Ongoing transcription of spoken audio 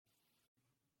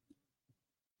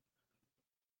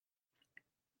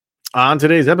On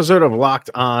today's episode of Locked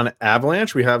On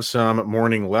Avalanche, we have some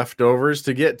morning leftovers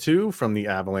to get to from the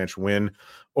Avalanche win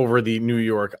over the New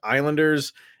York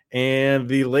Islanders. And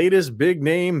the latest big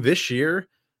name this year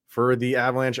for the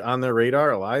Avalanche on their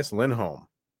radar, Elias Lindholm.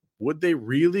 Would they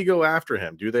really go after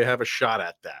him? Do they have a shot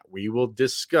at that? We will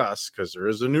discuss, because there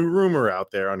is a new rumor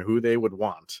out there on who they would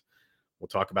want. We'll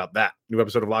talk about that. New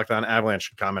episode of Locked On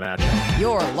Avalanche coming at you.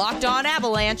 You're Locked On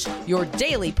Avalanche, your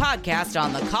daily podcast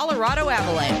on the Colorado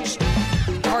Avalanche.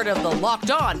 Part of the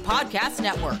Locked On Podcast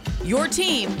Network, your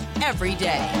team every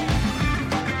day.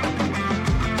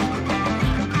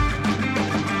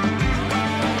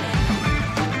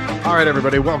 All right,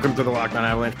 everybody, welcome to the Locked On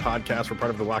Avalanche podcast. We're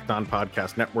part of the Locked On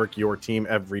Podcast Network, your team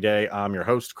every day. I'm your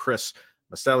host, Chris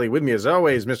Maselli. With me, as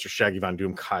always, Mr. Shaggy Von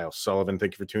Doom, Kyle Sullivan.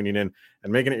 Thank you for tuning in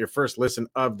and making it your first listen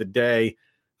of the day.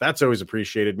 That's always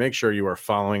appreciated. Make sure you are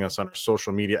following us on our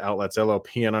social media outlets,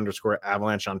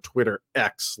 LOPN_Avalanche on Twitter,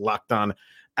 X, Locked On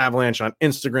Avalanche on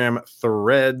Instagram,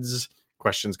 Threads.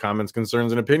 Questions, comments,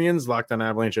 concerns, and opinions,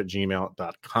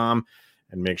 lockedonavalanche@gmail.com.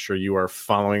 And make sure you are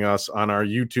following us on our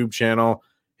YouTube channel.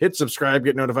 Hit subscribe,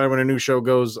 get notified when a new show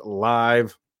goes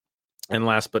live. And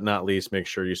last but not least, make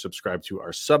sure you subscribe to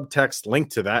our subtext. Link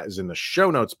to that is in the show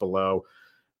notes below,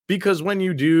 because when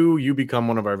you do, you become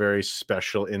one of our very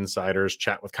special insiders.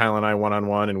 Chat with Kyle and I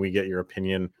one-on-one, and we get your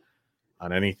opinion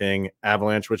on anything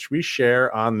Avalanche, which we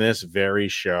share on this very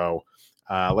show.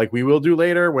 Like we will do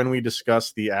later when we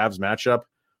discuss the Avs matchup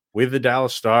with the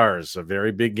Dallas Stars, a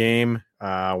very big game,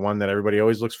 one that everybody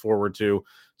always looks forward to.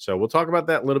 So we'll talk about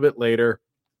that a little bit later.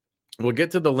 We'll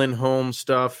get to the Lindholm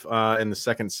stuff in the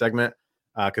second segment,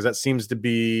 because that seems to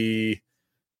be,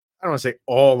 I don't want to say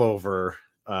all over,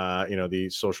 the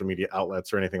social media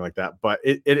outlets or anything like that, but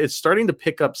it's starting to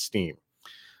pick up steam.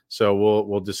 So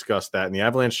we'll discuss that. And the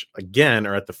Avalanche, again,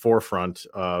 are at the forefront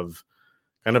of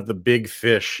kind of the big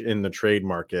fish in the trade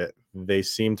market. They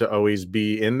seem to always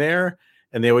be in there,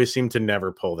 and they always seem to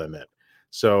never pull them in.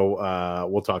 So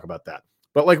we'll talk about that.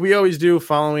 But like we always do,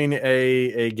 following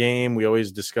a game, we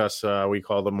always discuss, we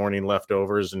call the morning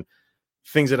leftovers and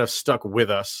things that have stuck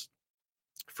with us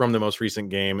from the most recent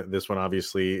game. This one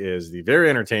obviously is the very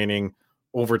entertaining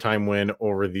overtime win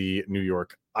over the New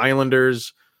York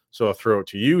Islanders. So I'll throw it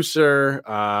to you, sir.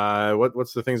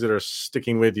 What's the things that are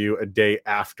sticking with you a day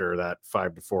after that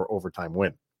 5-4 overtime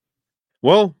win?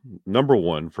 Well, number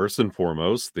one, first and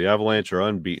foremost, the Avalanche are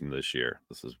unbeaten this year.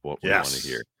 This is what we want to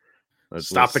hear. Let's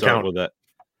stop the count with that.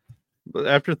 But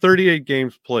after 38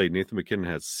 games played, Nathan MacKinnon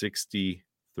has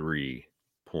 63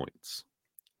 points.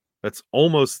 That's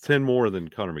almost 10 more than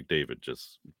Connor McDavid,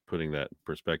 just putting that in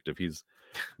perspective. He's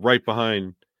right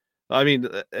behind. I mean,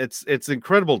 it's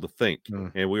incredible to think.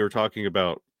 And we were talking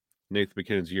about Nathan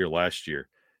MacKinnon's year last year.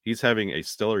 He's having a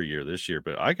stellar year this year,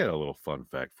 but I got a little fun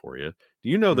fact for you. Do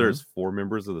you know there's 4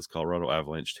 members of this Colorado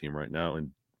Avalanche team right now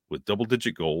and with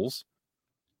double-digit goals?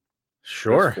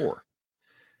 Sure. There's 4.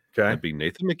 Okay. That'd be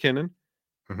Nathan MacKinnon,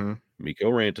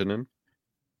 Mikko Rantanen,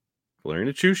 Valeri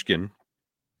Nichushkin.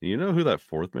 Do you know who that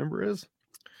 4th member is?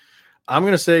 I'm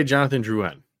going to say Jonathan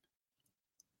Drouin.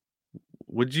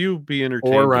 Would you be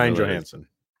entertained? Or Ryan Johansson.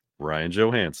 Ryan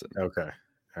Johansson. Okay.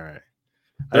 All right.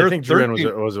 I think Drouin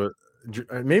was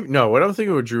maybe no. I don't think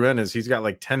what Drouin is. He's got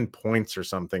like 10 points or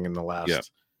something in the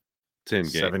last 10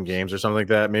 7 games or something like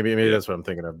that. Maybe that's what I'm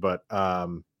thinking of. But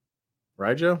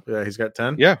Ryjo, yeah, he's got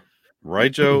 10. Yeah,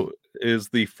 Ryjo is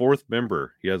the 4th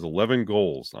member. He has 11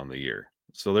 goals on the year.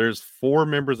 So there's 4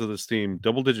 members of this team,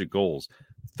 double-digit goals.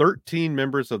 13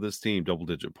 members of this team,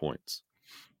 double-digit points.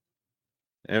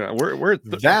 And we're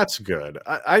that's good.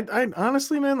 I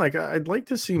honestly, man, like I'd like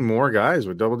to see more guys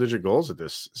with double-digit goals at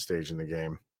this stage in the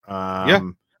game.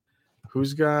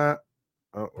 Who's got?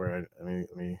 Oh, wait,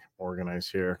 let me organize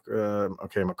here.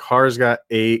 Okay, Makar's got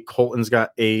 8, Colton's got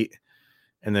 8,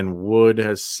 and then Wood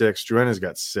has 6. Drouin has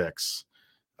got 6.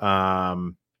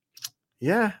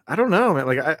 Yeah, I don't know, man.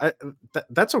 Like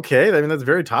that's okay. I mean, that's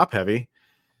very top heavy.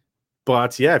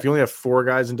 But yeah, if you only have 4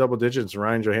 guys in double digits,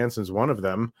 Ryan Johansson's one of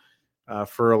them.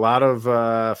 For a lot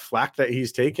of flack that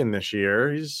he's taken this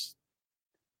year, he's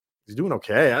doing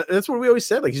okay. That's what we always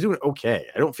said. Like, he's doing okay.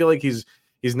 I don't feel like he's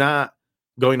not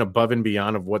going above and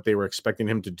beyond of what they were expecting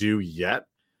him to do yet.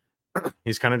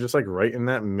 He's kind of just like right in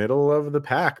that middle of the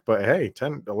pack. But hey,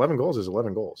 11 goals is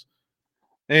 11 goals.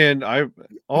 And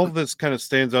all of this kind of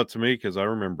stands out to me because I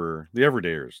remember the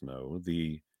Everydayers know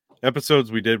the episodes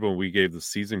we did when we gave the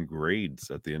season grades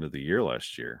at the end of the year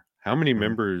last year. How many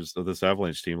members of this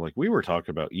Avalanche team, like we were talking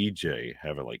about EJ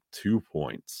having like 2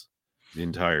 points the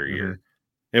entire year.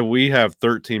 And we have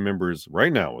 13 members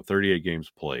right now with 38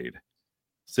 games played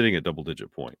sitting at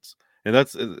double-digit points. And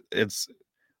it's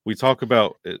we talk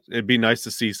about it'd be nice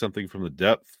to see something from the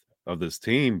depth of this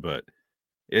team, but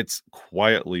it's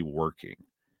quietly working.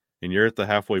 And you're at the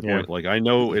halfway point. Like, I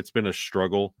know it's been a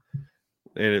struggle,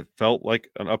 and it felt like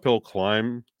an uphill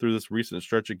climb through this recent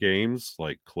stretch of games,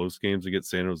 like close games against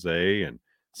San Jose and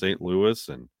St. Louis,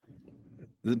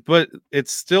 but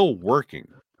it's still working.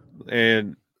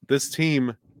 And this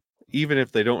team, even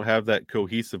if they don't have that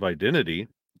cohesive identity,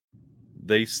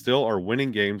 they still are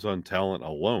winning games on talent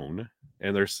alone,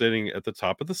 and they're sitting at the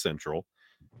top of the Central,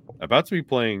 about to be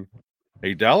playing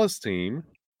a Dallas team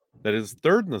that is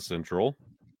third in the Central.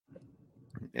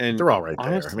 And they're all right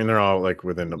honestly, there. I mean, they're all like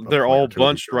within. They're all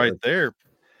bunched right there.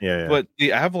 Yeah. But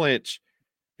the Avalanche,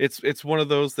 it's one of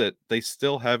those that they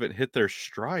still haven't hit their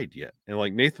stride yet. And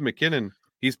like Nathan MacKinnon,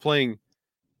 he's playing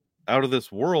out of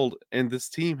this world, and this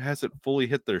team hasn't fully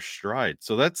hit their stride.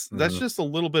 So that's just a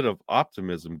little bit of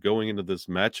optimism going into this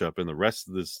matchup and the rest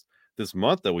of this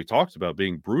month that we talked about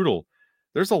being brutal.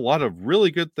 There's a lot of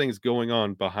really good things going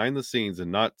on behind the scenes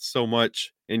and not so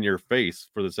much in your face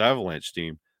for this Avalanche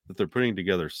team that they're putting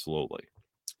together slowly.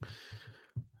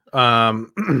 I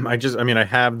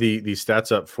have the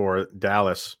stats up for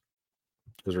Dallas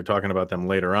because we're talking about them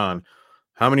later on.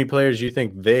 How many players do you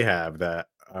think they have that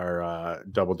are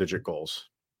double-digit goals?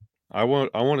 I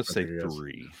want to say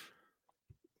 3.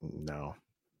 No.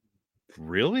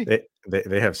 Really?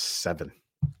 They have 7.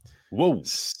 Whoa.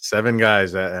 7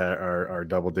 guys that are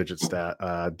double-digit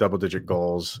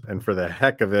goals. And for the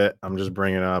heck of it, I'm just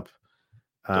bringing up.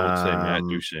 Don't say Matt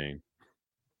Duchene.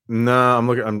 No, I'm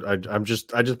looking. I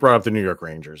just brought up the New York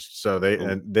Rangers, so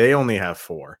they only have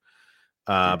 4,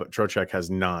 but Trocheck has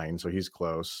 9, so he's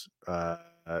close.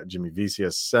 Jimmy Vesey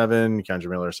has 7. Kendra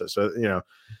Miller says so.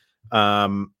 Let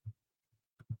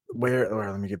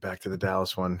me get back to the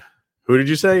Dallas one. Who did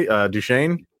you say?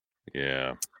 Duchene.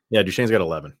 Yeah, Duchene's got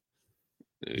 11.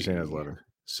 Duchene has 11.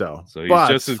 So he's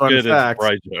just as good as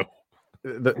Bryjo.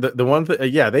 The one thing,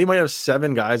 they might have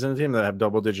 7 guys on the team that have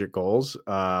double-digit goals.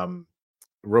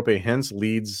 Rope Hintz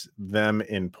leads them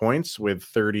in points with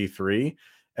 33.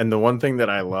 And the one thing that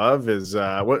I love is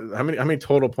how many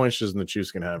total points does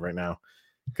Nichushkin have right now?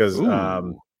 Because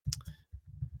that's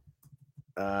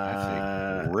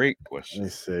a great question. Let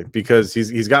me see, because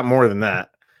he's got more than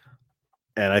that.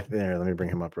 And let me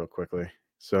bring him up real quickly.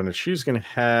 So Nichushkin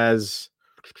has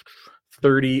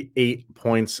 38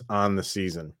 points on the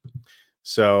season.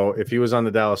 So if he was on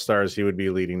the Dallas Stars, he would be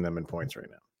leading them in points right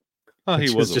now. Oh,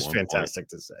 he was just fantastic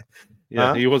to say.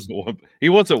 Yeah, he was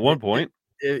at one point.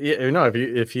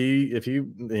 If he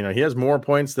he has more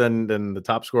points than the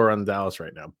top scorer on Dallas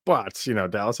right now. But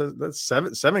Dallas has that's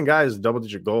seven guys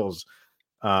double-digit goals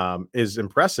is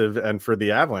impressive. And for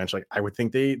the Avalanche, like I would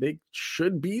think they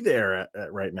should be there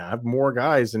at right now. Have more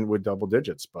guys and with double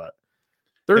digits, but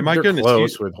they're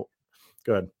close with.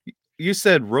 Good. You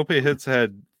said Rope Hintz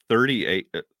had 38.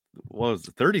 What was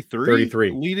it? 33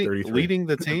 leading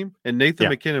the team, and Nathan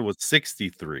MacKinnon was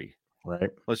 63. Right.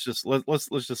 Let's just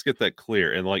get that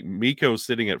clear. And like Mikko's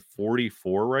sitting at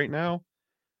 44 right now.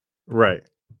 Right.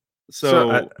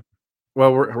 So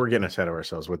we're getting ahead of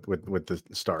ourselves with the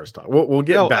Stars talk. We'll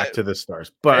get back to the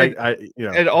Stars, but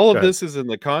and all of this is in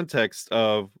the context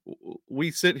of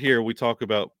we sit here, we talk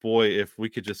about, boy, if we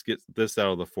could just get this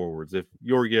out of the forwards, if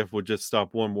Georgiev would just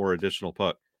stop one more additional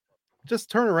puck, just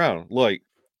turn around. Like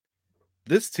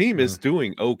this team is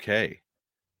doing okay.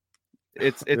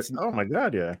 It's oh my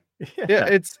god, yeah.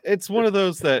 It's one of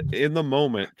those that in the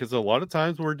moment, because a lot of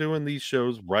times we're doing these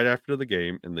shows right after the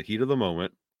game in the heat of the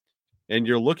moment, and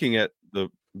you're looking at the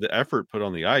effort put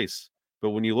on the ice,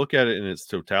 but when you look at it in its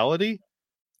totality,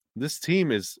 this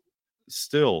team is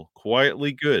still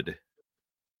quietly good.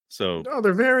 So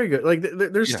they're very good. Like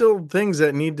there's still things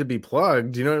that need to be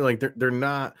plugged, like they're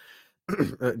not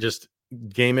just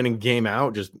game in and game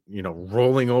out, just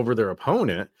rolling over their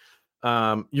opponent.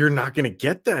 You're not going to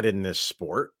get that in this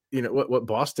sport. What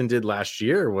Boston did last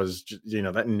year was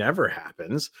that never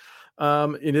happens.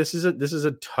 This is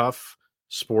a tough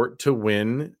sport to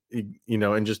win,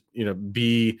 and just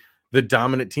be the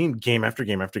dominant team game after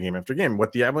game after game after game.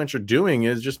 What the Avalanche are doing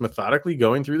is just methodically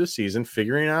going through the season,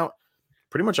 figuring out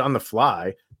pretty much on the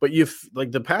fly. But you've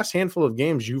like the past handful of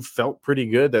games, you felt pretty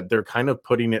good that they're kind of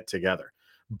putting it together,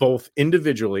 both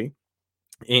individually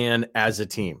and as a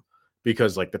team,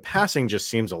 because like the passing just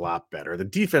seems a lot better. The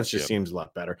defense just seems a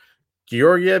lot better.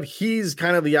 Georgiev, he's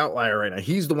kind of the outlier right now.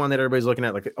 He's the one that everybody's looking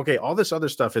at like, okay, all this other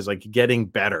stuff is like getting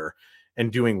better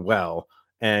and doing well,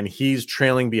 and he's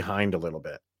trailing behind a little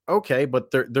bit. Okay, but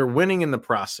they're winning in the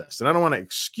process. And I don't want to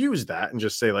excuse that and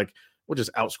just say like, we'll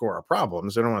just outscore our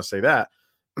problems. I don't want to say that.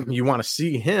 You want to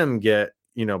see him get,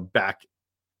 back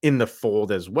in the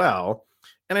fold as well.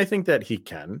 And I think that he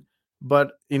can.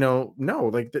 But no,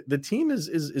 like the team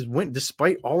is win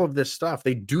despite all of this stuff.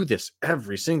 They do this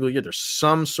every single year. There's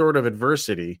some sort of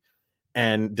adversity,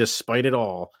 and despite it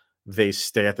all, they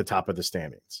stay at the top of the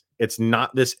standings. It's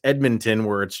not this Edmonton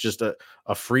where it's just a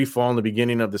free fall in the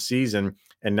beginning of the season,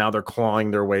 and now they're clawing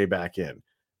their way back in.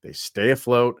 They stay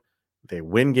afloat. They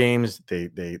win games. They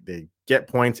get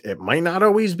points. It might not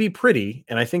always be pretty,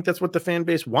 and I think that's what the fan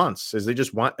base wants. Is they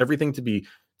just want everything to be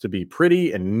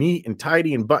pretty and neat and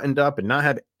tidy and buttoned up and not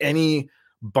have any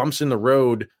bumps in the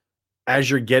road as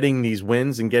you're getting these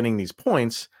wins and getting these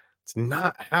points. It's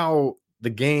not how the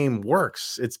game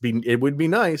works. It would be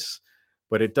nice,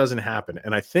 but it doesn't happen.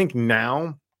 And I think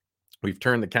now we've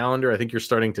turned the calendar. I think you're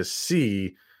starting to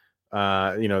see the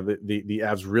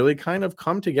Avs really kind of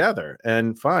come together.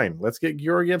 And fine, let's get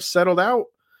Georgiev settled out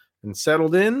and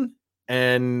settled in.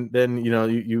 And then,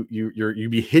 you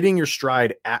be hitting your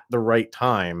stride at the right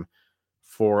time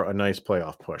for a nice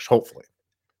playoff push, hopefully.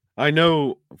 I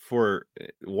know for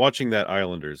watching that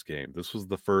Islanders game, this was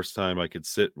the first time I could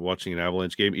sit watching an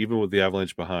Avalanche game, even with the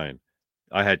Avalanche behind.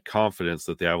 I had confidence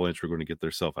that the Avalanche were going to get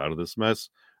themselves out of this mess,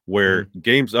 where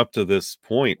games up to this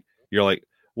point, you're like,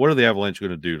 what are the Avalanche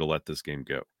going to do to let this game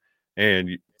go?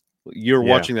 And you're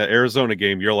watching that Arizona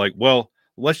game, you're like, well,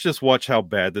 let's just watch how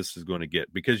bad this is going to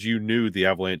get, because you knew the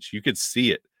Avalanche, you could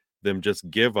see it, them just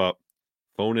give up,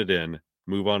 phone it in,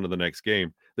 move on to the next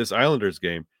game. This Islanders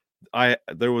game,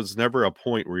 there was never a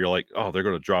point where you're like, oh, they're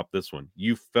going to drop this one.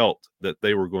 You felt that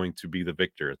they were going to be the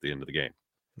victor at the end of the game.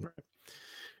 Right.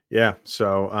 Yeah.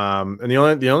 So, and the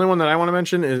only one that I want to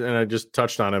mention is, and I just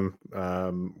touched on him,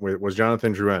 was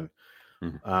Jonathan Drouin.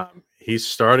 He's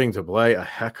starting to play a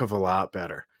heck of a lot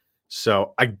better.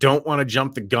 So I don't want to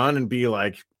jump the gun and be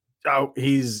like, oh,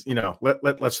 he's,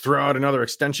 let's throw out another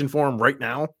extension for him right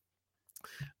now.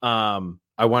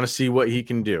 I want to see what he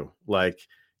can do. Like,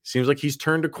 seems like he's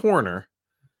turned a corner.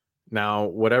 Now,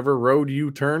 whatever road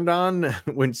you turned on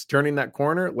when turning that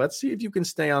corner, let's see if you can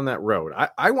stay on that road.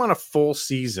 I want a full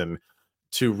season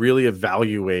to really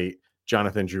evaluate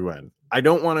Jonathan Drouin. I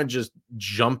don't want to just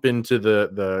jump into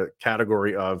the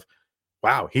category of,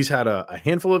 wow, he's had a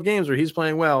handful of games where he's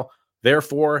playing well,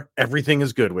 therefore everything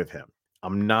is good with him.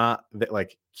 I'm not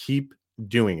like, keep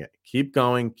doing it, keep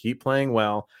going, keep playing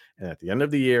well. And at the end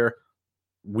of the year,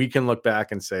 we can look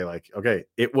back and say, like, okay,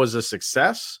 it was a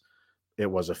success. It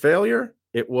was a failure.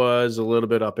 It was a little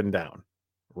bit up and down.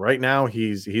 Right now,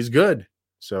 he's good.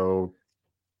 So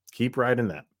keep riding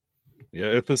that. Yeah,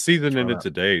 if the season ended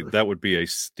today, that would be a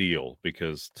steal,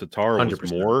 because Tatar was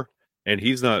 100%. more, and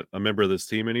he's not a member of this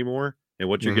team anymore. And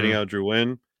what you're getting out of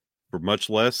Drouin for much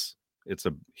less, it's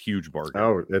a huge bargain.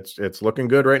 Oh, it's looking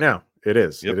good right now. It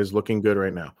is. Yep. It is looking good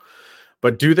right now.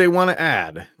 But do they want to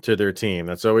add to their team?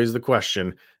 That's always the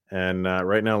question. And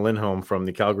right now, Lindholm from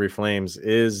the Calgary Flames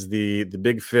is the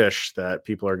big fish that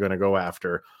people are going to go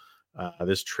after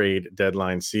this trade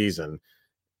deadline season.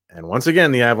 And once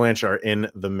again, the Avalanche are in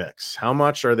the mix. How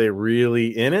much are they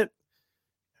really in it?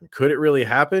 And could it really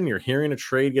happen? You're hearing a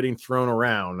trade getting thrown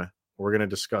around. We're going to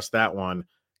discuss that one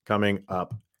coming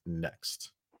up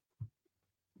next.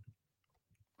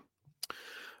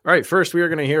 All right, first we are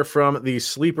going to hear from the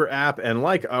Sleeper app. And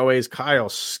like always, Kyle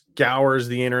scours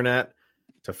the internet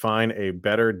to find a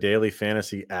better daily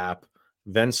fantasy app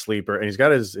than Sleeper. And he's got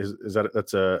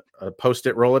that's a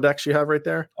Post-it Rolodex you have right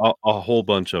there? A whole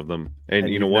bunch of them. And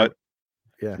you know what?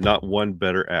 Yeah. Not one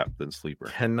better app than Sleeper.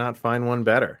 Cannot find one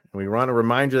better. And we want to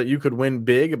remind you that you could win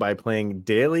big by playing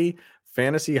daily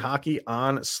fantasy hockey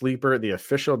on Sleeper, the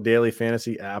official daily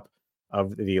fantasy app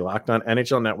of the Locked On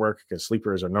NHL Network, because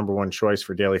Sleeper is our number one choice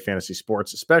for daily fantasy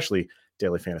sports, especially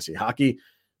daily fantasy hockey.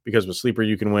 Because with Sleeper,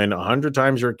 you can win 100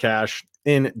 times your cash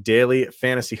in daily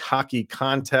fantasy hockey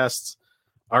contests.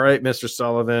 All right, Mr.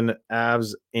 Sullivan,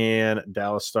 Avs and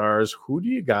Dallas Stars, who do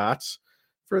you got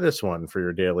for this one for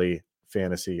your daily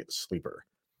fantasy sleeper?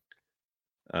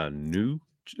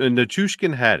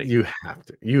 Nichushkin Hattie. You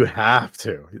have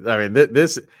to. I mean,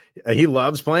 this he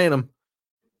loves playing them.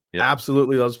 Yep.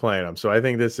 Absolutely loves playing them. So I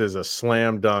think this is a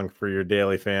slam dunk for your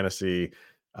daily fantasy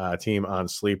team on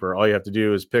Sleeper. All you have to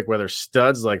do is pick whether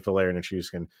studs like Valeri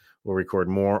Nichushkin will record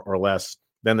more or less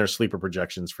than their Sleeper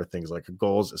projections for things like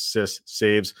goals, assists,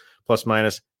 saves, plus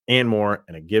minus, and more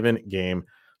in a given game.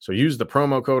 So use the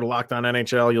promo code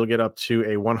LOCKEDONNHL. You'll get up to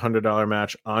a $100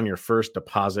 match on your first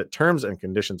deposit. Terms and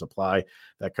conditions apply.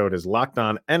 That code is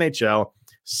LOCKEDONNHL.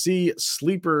 See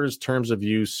Sleeper's terms of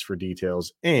use for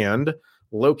details and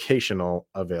locational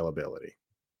availability.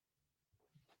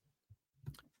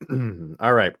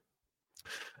 All right.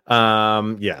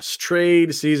 Yes,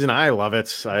 trade season. I love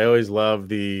it. I always love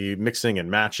the mixing and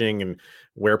matching and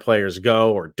where players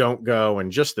go or don't go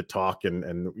and just the talk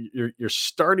and you're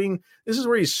starting. This is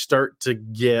where you start to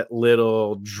get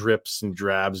little drips and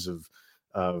drabs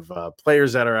of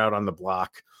players that are out on the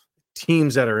block,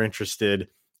 teams that are interested,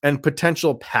 and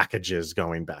potential packages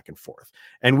going back and forth.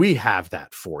 And we have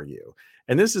that for you.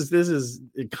 And this is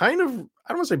it kind of, I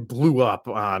don't want to say blew up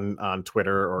on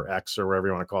Twitter or X or wherever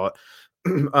you want to call it.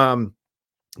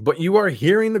 But you are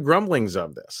hearing the grumblings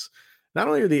of this. Not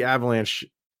only are the Avalanche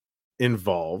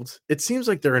involved, it seems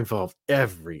like they're involved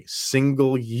every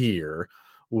single year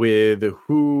with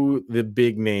who the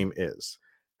big name is.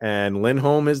 And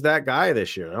Lindholm is that guy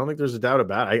this year. I don't think there's a doubt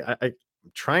about it. I'm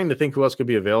trying to think who else could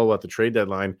be available at the trade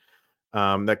deadline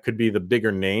that could be the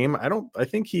bigger name. I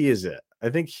think he is it. I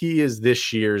think he is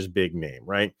this year's big name,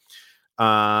 right?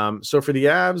 So for the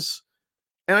Avs,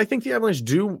 and I think the Avalanche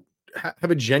do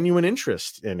have a genuine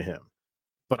interest in him.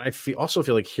 But I also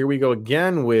feel like here we go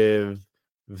again with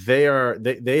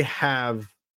they have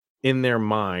in their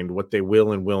mind what they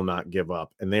will and will not give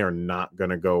up, and they are not going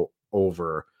to go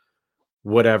over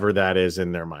whatever that is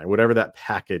in their mind, whatever that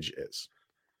package is.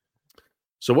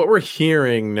 So what we're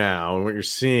hearing now and what you're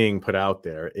seeing put out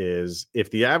there is if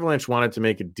the Avalanche wanted to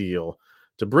make a deal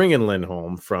to bring in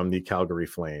Lindholm from the Calgary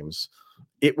Flames,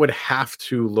 it would have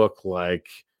to look like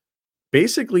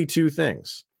basically two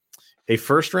things: a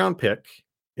first-round pick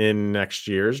in next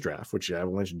year's draft, which the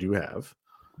Avalanche do have,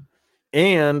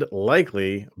 and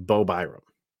likely Bo Byram.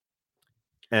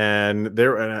 And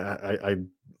I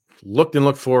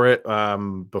looked for it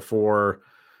before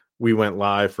we went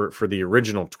live for the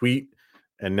original tweet,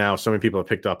 and now so many people have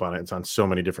picked up on it. It's on so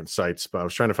many different sites, but I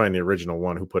was trying to find the original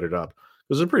one who put it up. It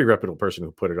was a pretty reputable person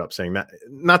who put it up, saying that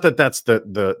not that that's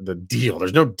the deal.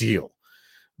 There's no deal,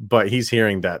 but he's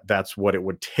hearing that that's what it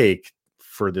would take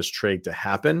for this trade to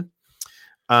happen.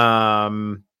 I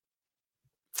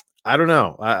don't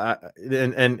know.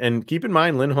 And keep in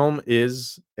mind, Lindholm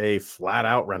is a flat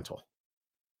out rental.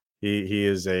 He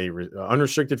is a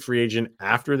unrestricted free agent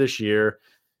after this year.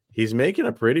 He's making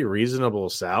a pretty reasonable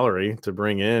salary to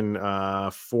bring in.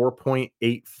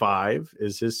 4.85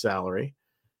 is his salary,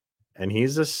 and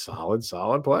he's a solid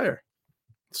player.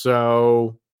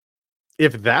 So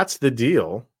if that's the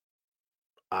deal,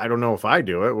 I don't know if I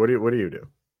do it. What do you do?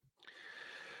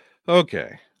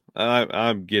 Okay.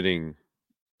 I'm getting.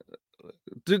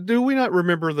 Do we not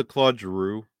remember the Claude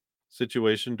Giroux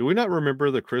situation? Do we not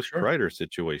remember the Chris Kreider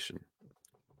situation?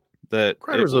 That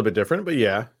Kreider's a little bit different, but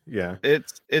yeah.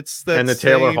 It's that, and the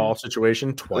Taylor Hall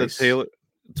situation twice. Yep.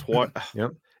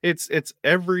 It's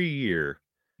every year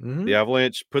the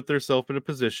Avalanche put themselves in a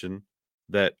position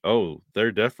that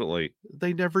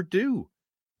they never do.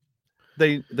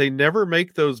 They never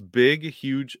make those big,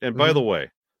 huge. And by the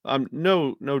way,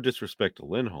 no disrespect to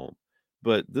Lindholm,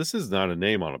 but this is not a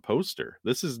name on a poster.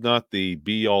 This is not the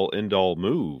be all end all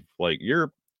move. Like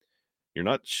you're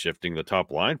not shifting the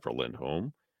top line for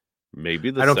Lindholm. Maybe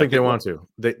I don't think they want to.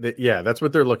 Yeah, that's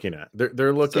what they're looking at.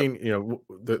 They're looking.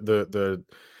 The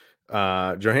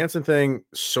Johansson thing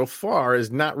so far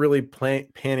is not really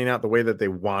panning out the way that they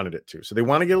wanted it to. So they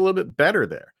want to get a little bit better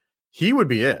there. He would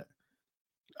be it.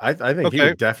 I think he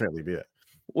would definitely be it.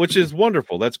 Which is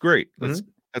wonderful. That's great. That's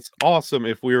awesome.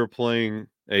 If we were playing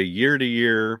a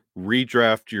year-to-year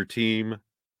redraft your team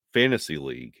fantasy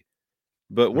league,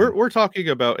 but we're talking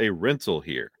about a rental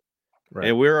here, right?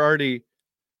 And we're already.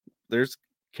 There's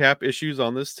cap issues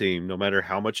on this team. No matter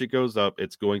how much it goes up,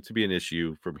 it's going to be an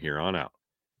issue from here on out.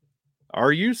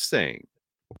 Are you saying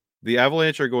the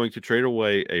Avalanche are going to trade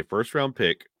away a first-round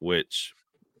pick, which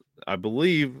I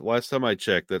believe last time I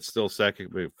checked, that's still Zach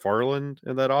McFarland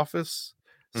in that office?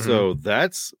 So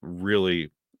that's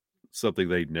really something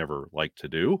they'd never like to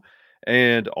do.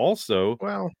 And also,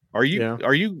 are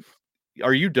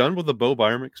you done with the Bo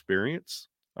Byram experience?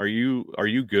 Are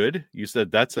you good? You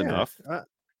said that's enough.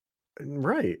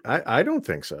 Right. I don't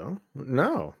think so.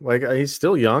 No, like he's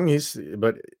still young.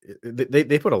 But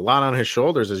they put a lot on his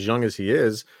shoulders as young as he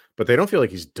is, but they don't feel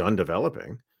like he's done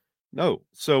developing. No.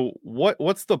 So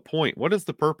what's the point? What is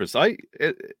the purpose?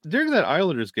 During that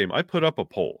Islanders game, I put up a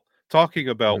poll talking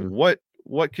about what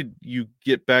could you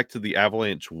get back to the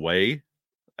Avalanche way,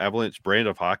 Avalanche brand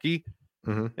of hockey.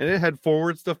 And it had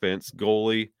forwards, defense,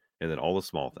 goalie, and then all the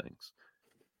small things.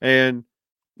 And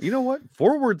you know what?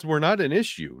 Forwards were not an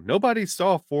issue. Nobody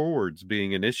saw forwards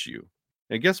being an issue.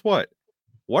 And guess what?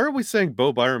 Why are we saying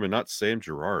Bo Byram and not Sam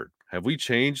Girard? Have we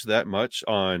changed that much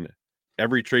on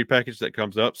every trade package that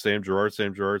comes up? Sam Girard.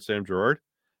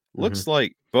 Looks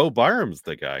like Bo Byram's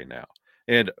the guy now.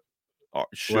 And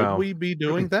should we be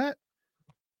doing that?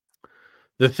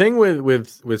 The thing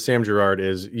with Sam Girard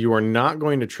is you are not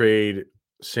going to trade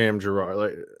Sam Girard.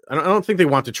 Like, I don't think they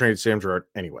want to trade Sam Girard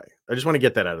anyway. I just want to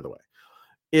get that out of the way.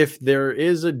 If there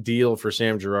is a deal for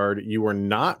Sam Girard, you are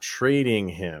not trading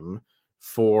him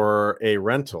for a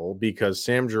rental because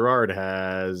Sam Girard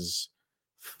has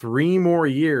 3 more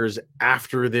years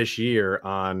after this year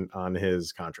on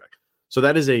his contract. So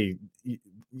that is you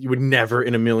would never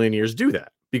in a million years do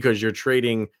that because you're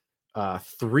trading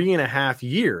 3.5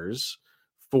 years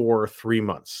for 3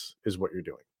 months is what you're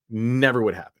doing. Never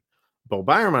would happen. Bo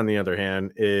Byram, on the other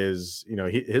hand, is,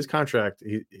 his contract,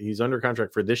 he's under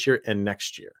contract for this year and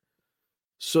next year.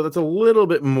 So that's a little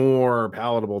bit more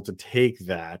palatable to take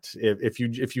that. If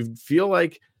you feel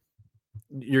like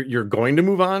you're going to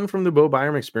move on from the Bo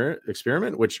Byram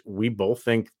experiment, which we both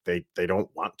think they don't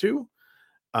want to.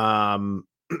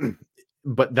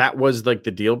 But that was like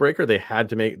the deal breaker. They had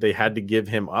to give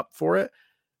him up for it.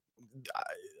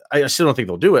 I still don't think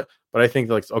they'll do it, but I think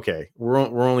like, okay, we're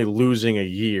only losing a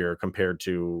year compared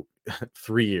to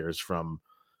 3 years from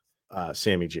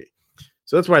Sammy G.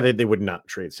 So that's why they would not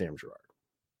trade Sam Girard.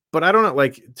 But I don't know,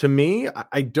 like, to me,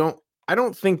 I don't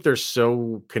think they're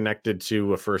so connected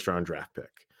to a first round draft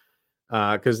pick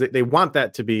because they want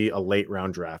that to be a late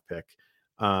round draft pick.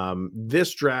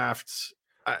 This draft,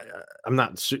 I'm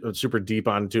not super deep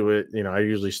onto it. I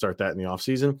usually start that in the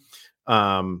offseason.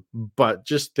 But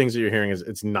just things that you're hearing is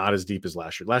it's not as deep as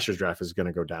last year. Last year's draft is going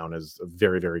to go down as a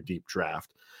very, very deep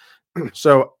draft.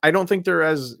 So I don't think they're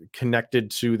as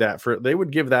connected to that. They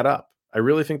would give that up. I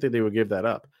really think that they would give that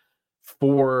up.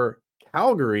 For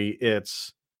Calgary,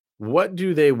 it's what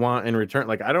do they want in return?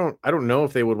 Like, I don't know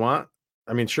if they would want.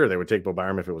 I mean, sure, they would take Bo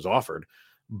Byram if it was offered,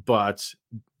 but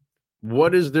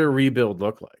what does their rebuild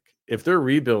look like? If their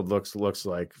rebuild looks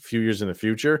like a few years in the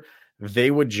future, they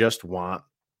would just want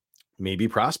maybe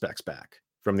prospects back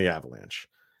from the Avalanche.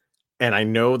 And I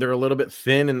know they're a little bit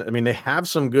thin, and I mean they have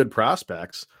some good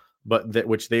prospects, but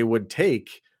which they would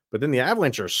take. But then the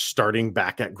Avalanche are starting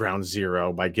back at ground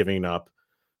zero by giving up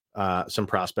some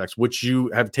prospects, which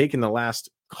you have taken the last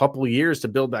couple of years to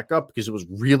build back up because it was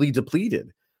really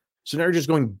depleted. So now you're just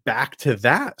going back to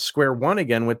that square one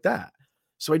again with that.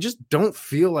 So I just don't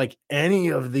feel like any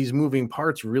of these moving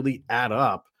parts really add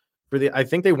up I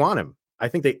think they want him. I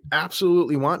think they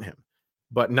absolutely want him.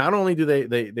 But not only do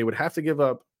they would have to give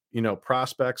up,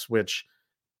 prospects, which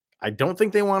I don't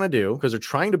think they want to do because they're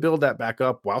trying to build that back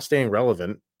up while staying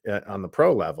relevant on the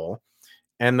pro level.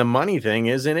 And the money thing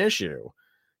is an issue.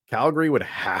 Calgary would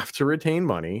have to retain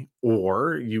money,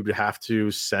 or you'd have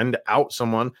to send out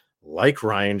someone like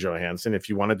Ryan Johansson if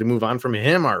you wanted to move on from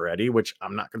him already, which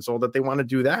I'm not consoled that they want to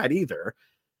do that either.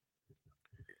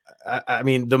 I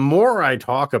mean, the more I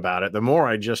talk about it, the more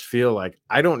I just feel like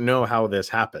I don't know how this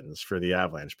happens for the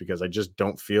Avalanche because I just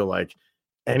don't feel like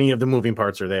any of the moving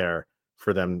parts are there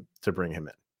for them to bring him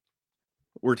in.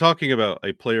 We're talking about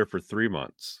a player for 3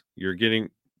 months. You're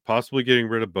possibly getting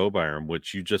rid of Bo Byram,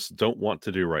 which you just don't want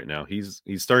to do right now. He's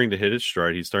starting to hit his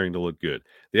stride. He's starting to look good.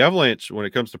 The Avalanche, when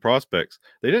it comes to prospects,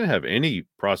 they didn't have any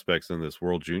prospects in this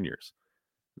World Juniors.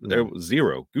 There was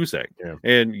zero goose egg. Yeah.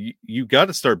 And you got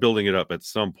to start building it up at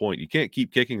some point. You can't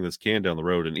keep kicking this can down the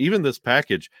road. And even this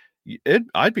package,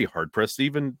 I'd be hard pressed to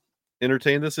even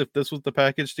entertain this if this was the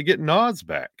package to get Nods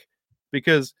back,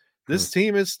 because this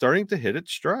team is starting to hit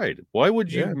its stride. Why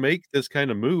would you make this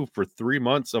kind of move for 3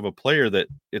 months of a player that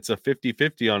it's a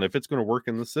 50-50 on if it's going to work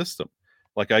in the system?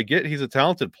 Like, I get he's a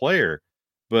talented player,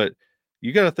 but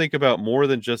you got to think about more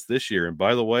than just this year. And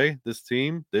by the way, this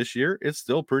team this year is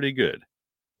still pretty good.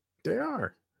 They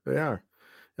are. And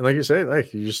like you say,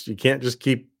 like you can't just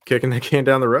keep kicking the can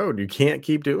down the road. You can't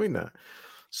keep doing that.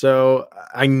 So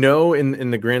I know in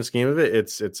the grand scheme of it,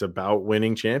 it's about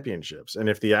winning championships. And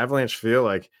if the Avalanche feel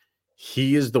like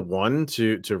he is the one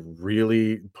to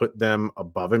really put them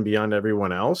above and beyond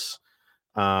everyone else,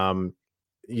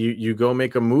 you go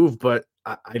make a move. But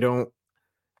I don't.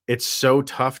 It's so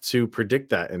tough to predict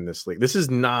that in this league. This is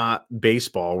not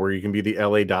baseball where you can be the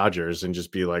LA Dodgers and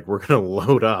just be like, we're going to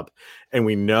load up. And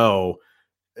we know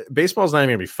baseball's not even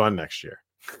going to be fun next year.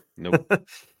 Nope.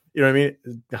 You know what I mean?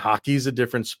 Hockey's a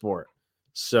different sport.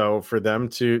 So for them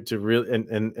to really,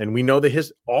 and we know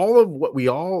all of what we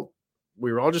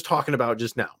were all just talking about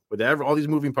just now with all these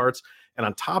moving parts. And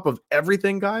on top of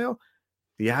everything, Kyle,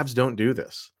 the Avs don't do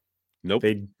this. Nope.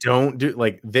 They don't do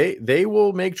they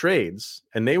will make trades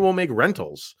and they will make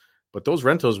rentals, but those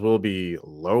rentals will be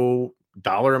low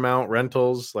dollar amount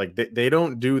rentals. Like they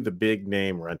don't do the big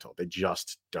name rental. They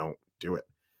just don't do it.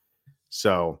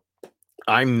 So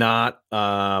I'm not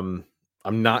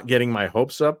getting my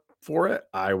hopes up for it.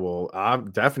 I'm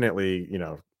definitely,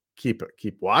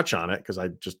 keep watch on it because I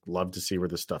just love to see where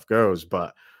this stuff goes.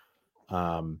 But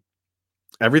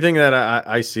everything that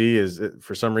I see is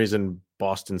for some reason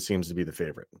Boston seems to be the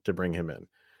favorite to bring him in,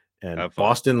 and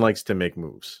Boston likes to make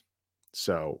moves.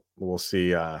 So we'll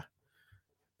see.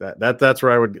 That's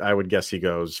where I would guess he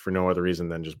goes for no other reason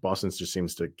than just Boston just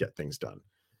seems to get things done.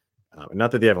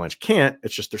 Not that the Avalanche can't,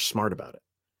 it's just they're smart about it.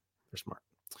 They're smart.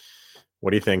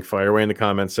 What do you think? Fire away in the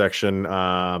comments section.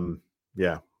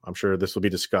 Yeah, I'm sure this will be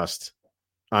discussed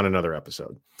on another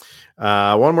episode.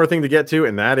 One more thing to get to,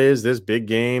 and that is this big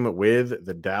game with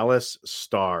the Dallas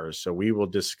Stars. So we will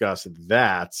discuss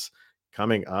that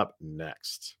coming up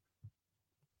next.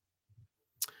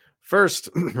 First,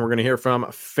 we're going to hear from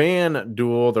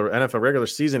FanDuel. The NFL regular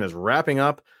season is wrapping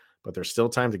up, but there's still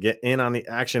time to get in on the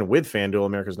action with FanDuel,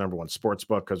 America's #1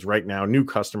 sportsbook, because right now new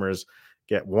customers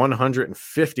get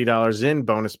 $150 in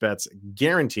bonus bets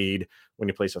guaranteed when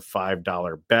you place a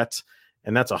 $5 bet.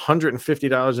 And that's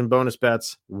 $150 in bonus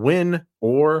bets, win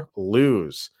or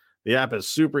lose. The app is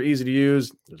super easy to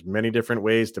use. There's many different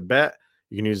ways to bet.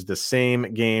 You can use the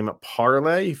same game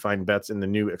parlay. You find bets in the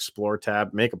new Explore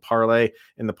tab, make a parlay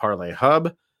in the Parlay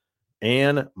Hub,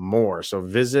 and more. So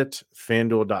visit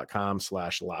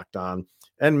fanduel.com/lockedon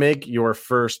and make your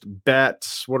first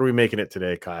bet. What are we making it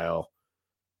today, Kyle?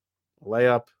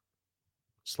 Layup,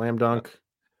 slam dunk,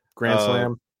 grand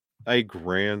slam? A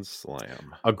grand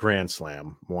slam. A grand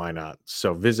slam. Why not?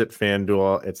 So visit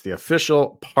FanDuel. It's the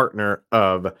official partner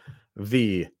of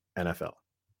the NFL.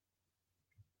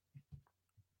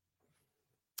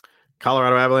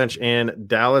 Colorado Avalanche and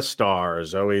Dallas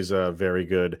Stars. Always a very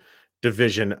good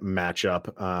division matchup.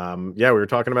 We were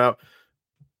talking about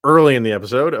early in the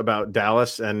episode about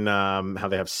Dallas and how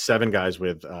they have 7 guys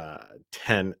with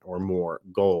 10 or more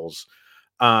goals.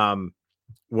 When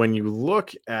you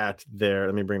look at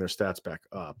let me bring their stats back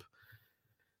up.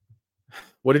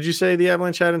 What did you say the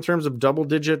Avalanche had in terms of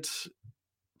double-digit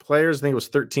players? I think it was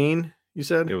 13, you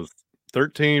said? It was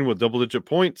 13 with double-digit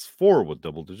points, 4 with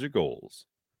double-digit goals.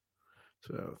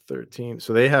 So 13.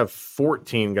 So they have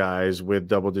 14 guys with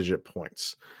double-digit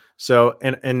points. So,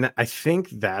 and I think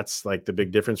that's like the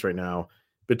big difference right now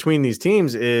between these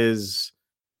teams is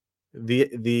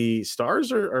the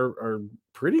Stars are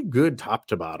pretty good top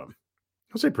to bottom.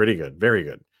 I'll say pretty good, very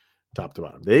good top to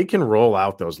bottom. They can roll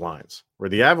out those lines. Where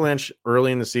the Avalanche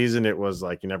early in the season, it was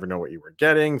like you never know what you were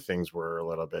getting. Things were a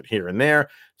little bit here and there.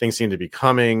 Things seem to be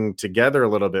coming together a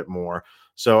little bit more.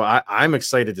 So I'm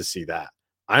excited to see that.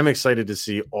 I'm excited to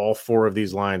see all 4 of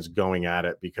these lines going at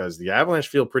it because the Avalanche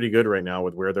feel pretty good right now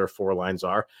with where their 4 lines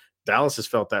are. Dallas has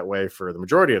felt that way for the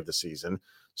majority of the season.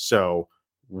 So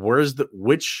where's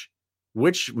which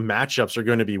matchups are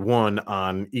going to be won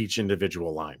on each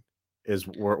individual line is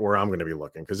where I'm going to be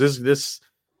looking because this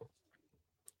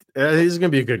is going to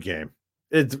be a good game.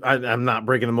 I'm not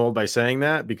breaking the mold by saying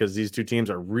that because these two teams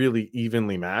are really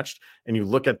evenly matched. And you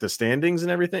look at the standings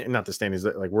and everything, not the standings,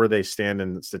 like where they stand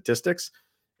in statistics,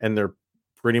 and they're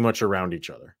pretty much around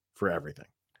each other for everything.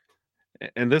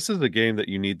 And this is a game that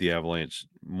you need the Avalanche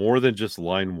more than just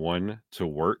line 1 to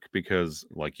work because,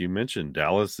 like you mentioned,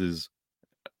 Dallas is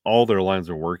all their lines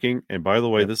are working. And by the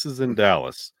way, this is in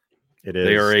Dallas. It is.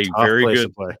 They are a very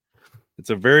good play.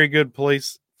 It's a very good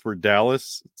place for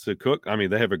Dallas to cook. I mean,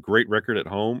 they have a great record at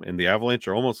home, and the Avalanche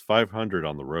are almost 500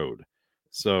 on the road.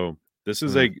 So this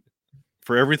is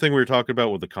for everything we were talking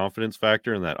about with the confidence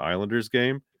factor in that Islanders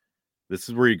game. This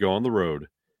is where you go on the road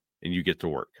and you get to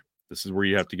work. This is where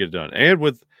you have to get it done. And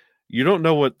you don't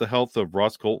know what the health of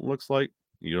Ross Colton looks like.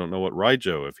 You don't know what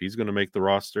Ryjo, if he's going to make the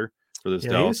roster for this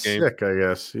Dallas game. He's sick, I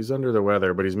guess. He's under the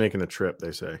weather, but he's making the trip,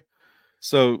 they say.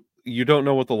 So you don't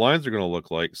know what the lines are going to look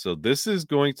like. So this is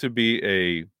going to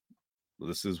be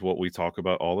this is what we talk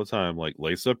about all the time. Like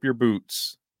lace up your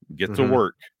boots, get to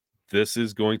work. This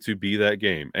is going to be that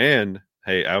game. And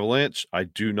hey, Avalanche, I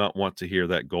do not want to hear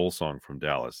that goal song from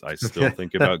Dallas. I still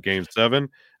think about Game 7.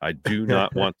 I do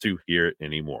not want to hear it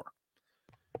anymore.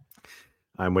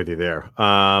 I'm with you there.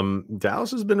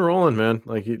 Dallas has been rolling, man.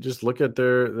 Like you just look at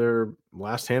their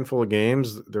last handful of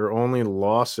games, their only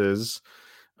losses.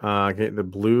 The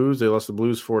Blues, they lost the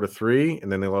Blues 4-3,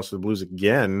 and then they lost the Blues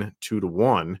again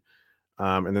 2-1.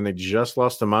 And then they just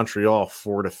lost to Montreal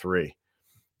 4-3.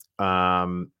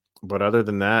 But other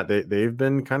than that, they've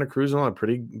been kind of cruising on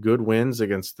pretty good wins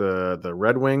against the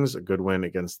Red Wings, a good win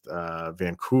against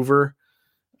Vancouver.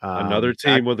 Another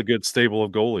team with a good stable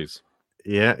of goalies.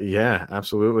 Yeah,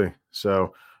 absolutely.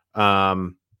 So they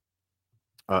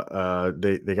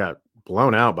got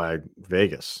blown out by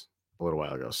Vegas a little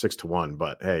while ago, 6-1.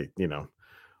 But hey,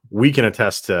 we can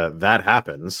attest to that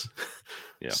happens.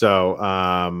 Yeah.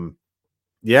 So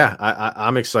Yeah,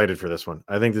 I'm excited for this one.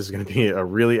 I think this is going to be a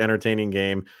really entertaining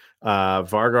game.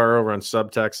 Vargar over on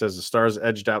Subtext says the Stars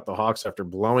edged out the Hawks after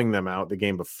blowing them out the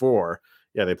game before.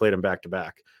 Yeah, they played them back to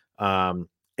back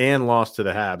and lost to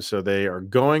the Habs. So they are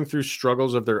going through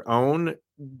struggles of their own.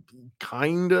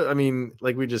 Kind of. I mean,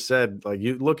 like we just said, like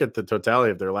you look at the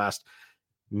totality of their last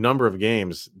number of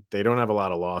games, they don't have a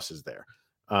lot of losses there.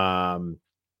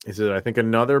 Is it, I think,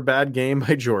 another bad game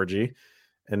by Georgie,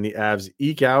 and the Avs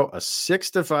eke out a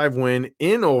 6-5 win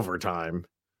in overtime.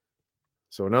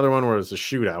 So another one where it's a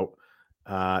shootout.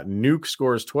 Nuke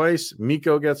scores twice.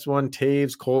 Mikko gets one.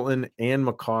 Taves, Colton, and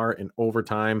Makar in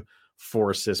overtime. 4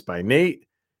 assists by Nate.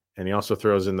 And he also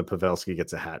throws in the Pavelski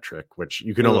gets a hat trick, which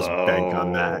you can almost bank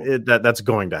on that. That's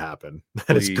going to happen.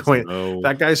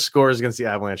 That guy scores against the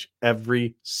Avalanche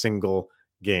every single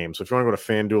game. So if you want to go to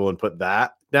FanDuel and put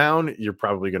that down, you're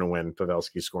probably going to win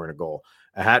Pavelski scoring a goal.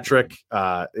 A hat trick,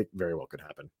 it very well could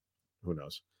happen. Who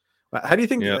knows? How do you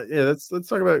think? Let's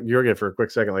talk about Georgiev for a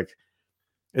quick second. Like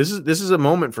this is a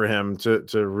moment for him to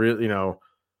really,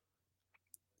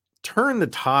 turn the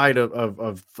tide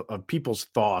of people's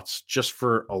thoughts just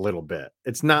for a little bit.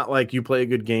 It's not like you play a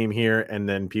good game here and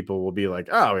then people will be like,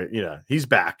 oh, he's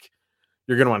back.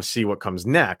 You're going to want to see what comes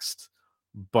next.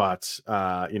 But,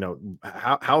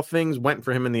 how things went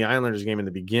for him in the Islanders game in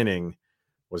the beginning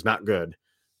was not good.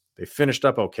 They finished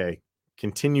up okay.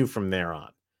 Continue from there on.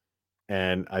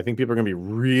 And I think people are going to be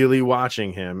really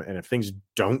watching him. And if things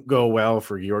don't go well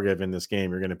for Georgiev in this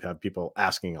game, you're going to have people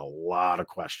asking a lot of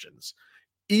questions,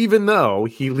 even though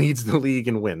he leads the league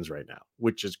in wins right now,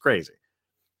 which is crazy.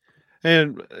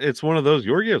 And it's one of those,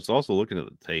 Georgiev's also looking at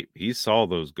the tape. He saw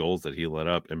those goals that he let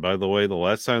up. And by the way, the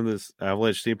last time this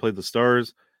Avalanche team played the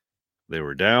Stars, they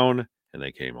were down and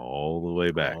they came all the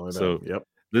way back.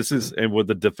 This is, and with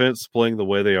the defense playing the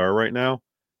way they are right now,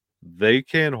 they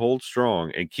can hold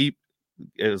strong and keep,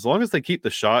 as long as they keep the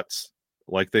shots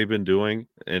like they've been doing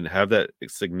and have that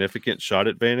significant shot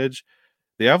advantage,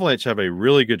 the Avalanche have a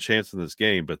really good chance in this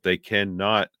game, but they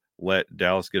cannot let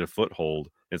Dallas get a foothold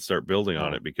and start building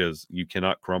on it, because you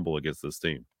cannot crumble against this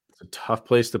team. It's a tough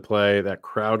place to play. That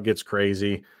crowd gets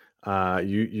crazy.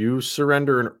 You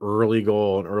surrender an early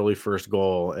goal, an early first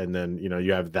goal, and then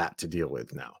you have that to deal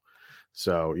with now.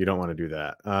 So you don't want to do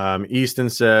that. Easton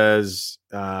says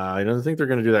I don't think they're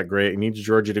going to do that great. He needs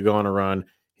Georgie to go on a run.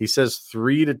 He says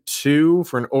 3-2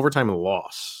 for an overtime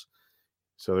loss.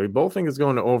 So they both think it's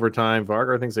going to overtime.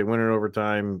 Vargar thinks they win in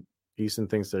overtime. Easton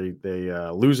thinks they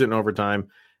lose it in overtime.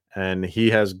 And he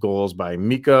has goals by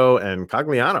Mikko and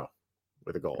Cogliano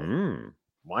with a goal.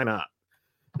 Why not?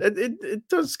 It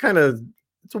does kind of,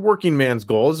 it's a working man's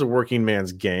goal. It's a working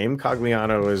man's game.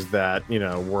 Cogliano is that,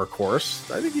 workhorse.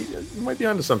 I think he might be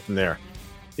onto something there.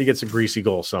 He gets a greasy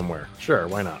goal somewhere. Sure,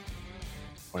 why not?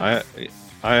 I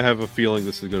have a feeling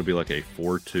this is going to be like a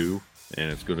 4-2,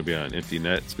 and it's going to be on an empty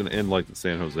net. It's going to end like the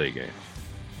San Jose game.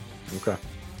 Okay.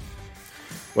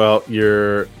 Well,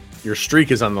 your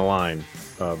streak is on the line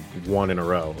of 1 in a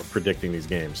row of predicting these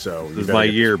games. So this is my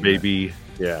year, baby.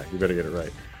 Yeah, you better get it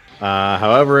right.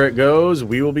 However it goes,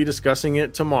 we will be discussing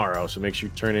it tomorrow. So make sure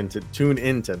you tune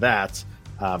into that.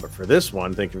 But for this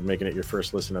one, thank you for making it your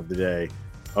first listen of the day.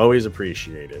 Always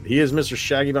appreciated. He is Mr.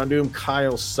 Shaggy Von Doom,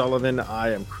 Kyle Sullivan.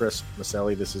 I am Chris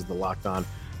Maselli. This is the Locked On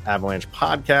Avalanche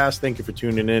podcast. Thank you for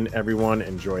tuning in, everyone.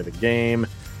 Enjoy the game.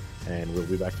 And we'll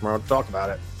be back tomorrow to talk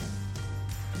about it.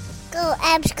 Go,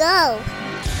 Abs, go.